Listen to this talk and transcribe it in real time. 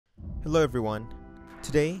Hello everyone.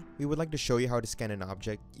 Today, we would like to show you how to scan an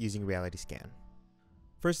object using RealityScan.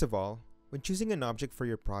 First of all, when choosing an object for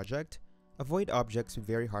your project, avoid objects with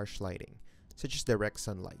very harsh lighting, such as direct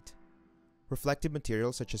sunlight. Reflective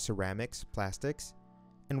materials such as ceramics, plastics,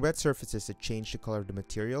 and wet surfaces that change the color of the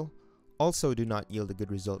material also do not yield a good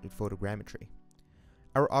result with photogrammetry.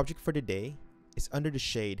 Our object for today is under the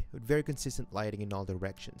shade with very consistent lighting in all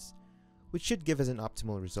directions, which should give us an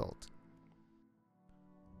optimal result.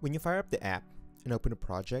 When you fire up the app and open a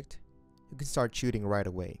project, you can start shooting right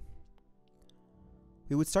away.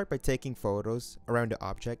 We would start by taking photos around the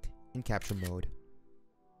object in capture mode.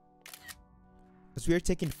 As we are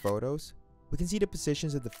taking photos, we can see the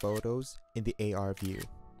positions of the photos in the AR view.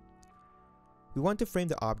 We want to frame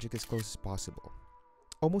the object as close as possible,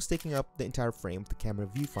 almost taking up the entire frame of the camera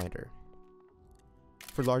viewfinder.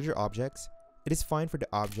 For larger objects, it is fine for the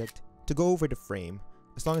object to go over the frame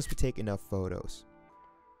as long as we take enough photos.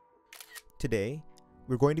 Today,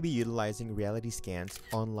 we're going to be utilizing RealityScan's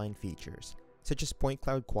online features, such as point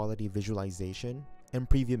cloud quality visualization and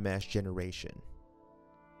preview mesh generation.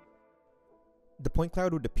 The point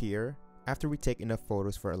cloud would appear after we take enough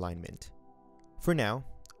photos for alignment. For now,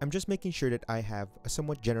 I'm just making sure that I have a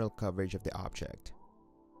somewhat general coverage of the object.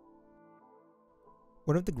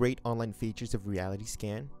 One of the great online features of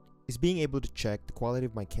RealityScan is being able to check the quality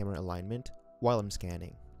of my camera alignment while I'm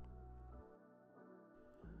scanning.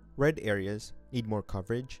 Red areas need more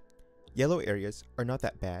coverage, yellow areas are not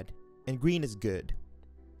that bad, and green is good.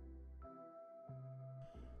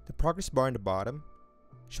 The progress bar on the bottom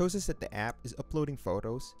shows us that the app is uploading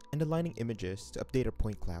photos and aligning images to update our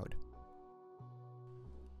point cloud.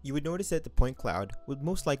 You would notice that the point cloud would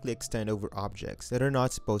most likely extend over objects that are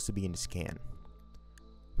not supposed to be in the scan.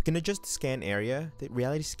 We can adjust the scan area that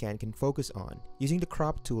RealityScan can focus on using the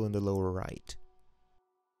crop tool in the lower right.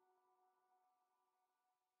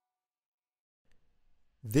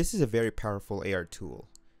 This is a very powerful AR tool,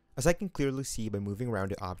 as I can clearly see by moving around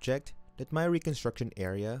the object that my reconstruction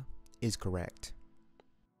area is correct.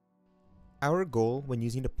 Our goal when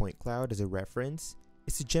using the point cloud as a reference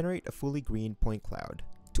is to generate a fully green point cloud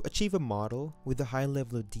to achieve a model with a high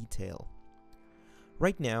level of detail.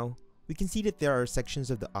 Right now, we can see that there are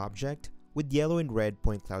sections of the object with yellow and red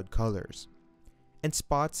point cloud colors, and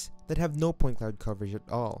spots that have no point cloud coverage at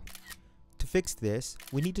all. To fix this,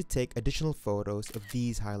 we need to take additional photos of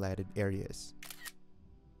these highlighted areas.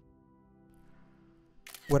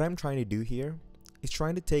 What I'm trying to do here is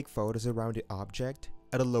trying to take photos around the object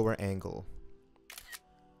at a lower angle.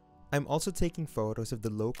 I'm also taking photos of the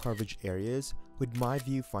low coverage areas with my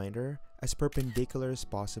viewfinder as perpendicular as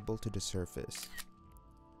possible to the surface.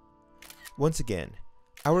 Once again,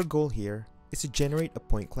 our goal here is to generate a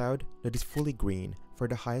point cloud that is fully green for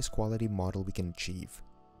the highest quality model we can achieve.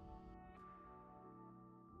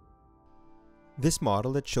 This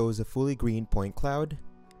model that shows a fully green point cloud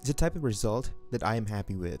is the type of result that I am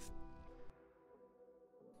happy with.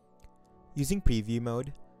 Using preview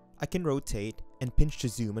mode, I can rotate and pinch to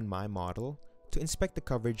zoom on my model to inspect the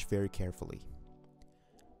coverage very carefully.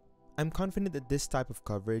 I'm confident that this type of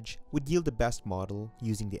coverage would yield the best model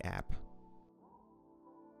using the app.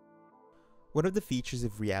 One of the features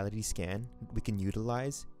of RealityScan that we can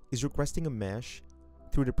utilize is requesting a mesh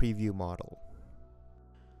through the preview model.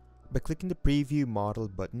 By clicking the preview model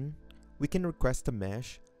button, we can request a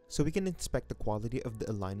mesh so we can inspect the quality of the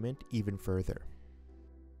alignment even further.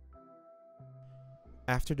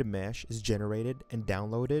 After the mesh is generated and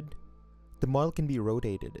downloaded, the model can be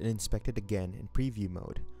rotated and inspected again in preview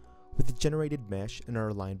mode with the generated mesh and our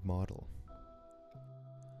aligned model.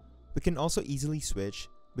 We can also easily switch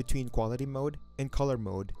between quality mode and color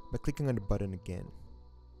mode by clicking on the button again.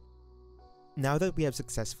 Now that we have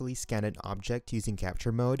successfully scanned an object using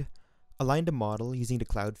capture mode, aligned the model using the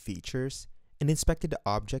cloud features, and inspected the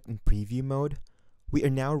object in preview mode, we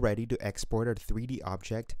are now ready to export our 3D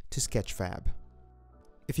object to Sketchfab.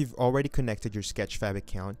 If you've already connected your Sketchfab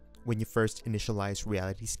account when you first initialize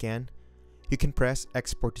RealityScan, you can press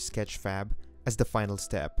Export to Sketchfab as the final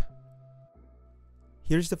step.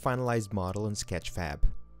 Here's the finalized model in Sketchfab.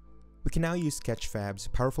 We can now use Sketchfab's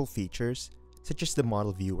powerful features, such as the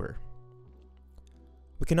model viewer.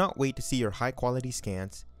 We cannot wait to see your high-quality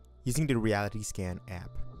scans using the RealityScan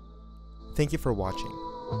app. Thank you for watching.